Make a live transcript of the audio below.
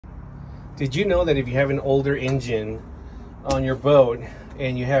Did you know that if you have an older engine on your boat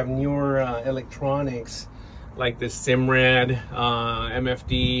and you have newer electronics like the Simrad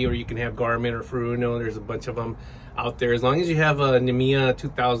MFD, or you can have Garmin or Furuno, there's a bunch of them out there. As long as you have a NMEA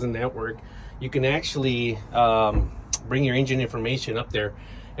 2000 network, you can actually bring your engine information up there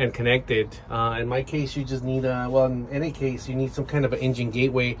and connect it. In my case, you just need well, in any case, you need some kind of an engine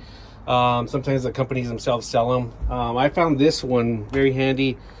gateway. Sometimes the companies themselves sell them. I found this one very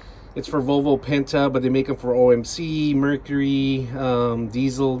handy. It's for Volvo Penta, but they make them for OMC, Mercury,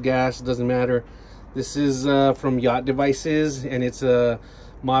 diesel, gas, doesn't matter. This is from Yatch Devices, and it's a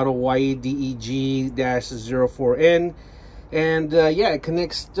model YDEG-04N. And yeah, it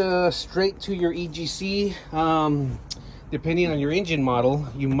connects straight to your EGC. Depending on your engine model,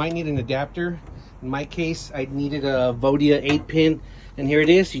 you might need an adapter. In my case, I needed a Vodia 8-pin, and here it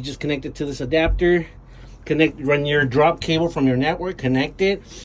is. You just connect it to this adapter. Run your drop cable from your network, connect it,